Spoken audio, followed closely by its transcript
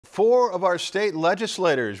Four of our state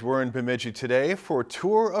legislators were in Bemidji today for a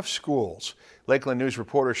tour of schools. Lakeland News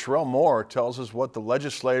reporter Sherelle Moore tells us what the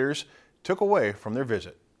legislators took away from their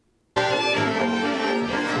visit.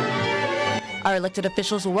 Our elected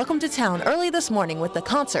officials were welcomed to town early this morning with a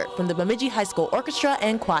concert from the Bemidji High School Orchestra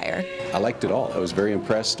and Choir. I liked it all. I was very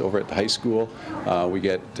impressed over at the high school. We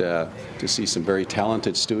get to see some very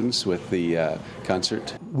talented students with the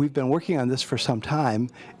concert. We've been working on this for some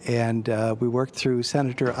time, and we worked through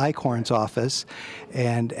Senator Eichhorn's office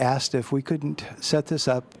and asked if we couldn't set this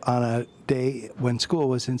up on a day when school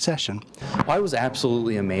was in session. I was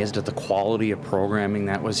absolutely amazed at the quality of programming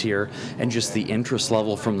that was here and just the interest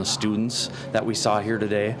level from the students that we saw here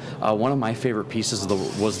today. One of my favorite pieces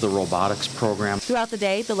was the robotics program. Throughout the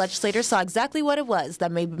day, the legislators saw exactly what it was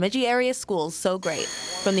that made Bemidji area schools so great.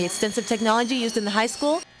 From the extensive technology used in the high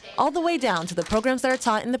school, all the way down to the programs that are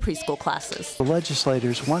taught in the preschool classes. The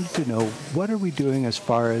legislators wanted to know, what are we doing as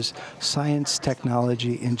far as science,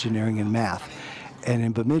 technology, engineering, and math? And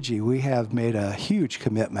in Bemidji, we have made a huge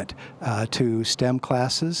commitment to STEM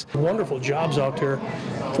classes. Wonderful jobs out there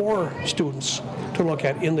for students to look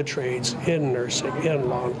at in the trades, in nursing, in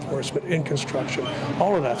law enforcement, in construction,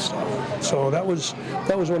 all of that stuff. So that was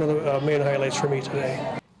one of the main highlights for me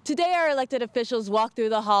today. Today, our elected officials walked through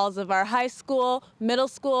the halls of our high school, middle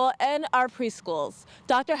school, and our preschools.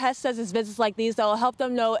 Dr. Hess says it's visits like these that will help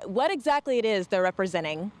them know what exactly it is they're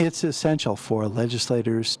representing. It's essential for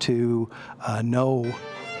legislators to know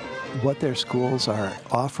what their schools are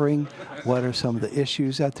offering, what are some of the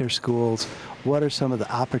issues at their schools, what are some of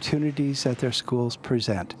the opportunities that their schools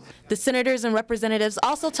present. The senators and representatives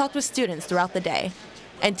also talked with students throughout the day,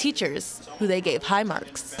 and teachers who they gave high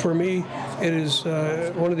marks. For me, it is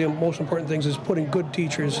one of the most important things is putting good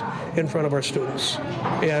teachers in front of our students.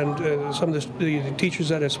 And some of the teachers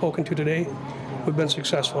that I've spoken to today, we've been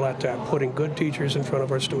successful at that, putting good teachers in front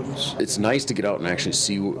of our students. It's nice to get out and actually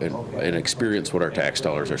see and experience what our tax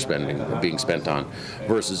dollars are being spent on,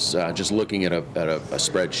 versus just looking at a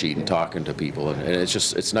spreadsheet and talking to people. And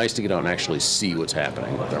it's nice to get out and actually see what's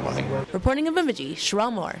happening with our money. Reporting in Bemidji,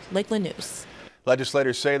 Sherelle Moore, Lakeland News.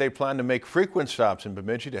 Legislators say they plan to make frequent stops in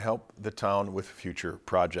Bemidji to help the town with future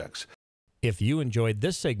projects. If you enjoyed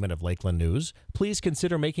this segment of Lakeland News, please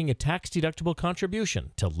consider making a tax-deductible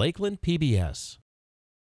contribution to Lakeland PBS.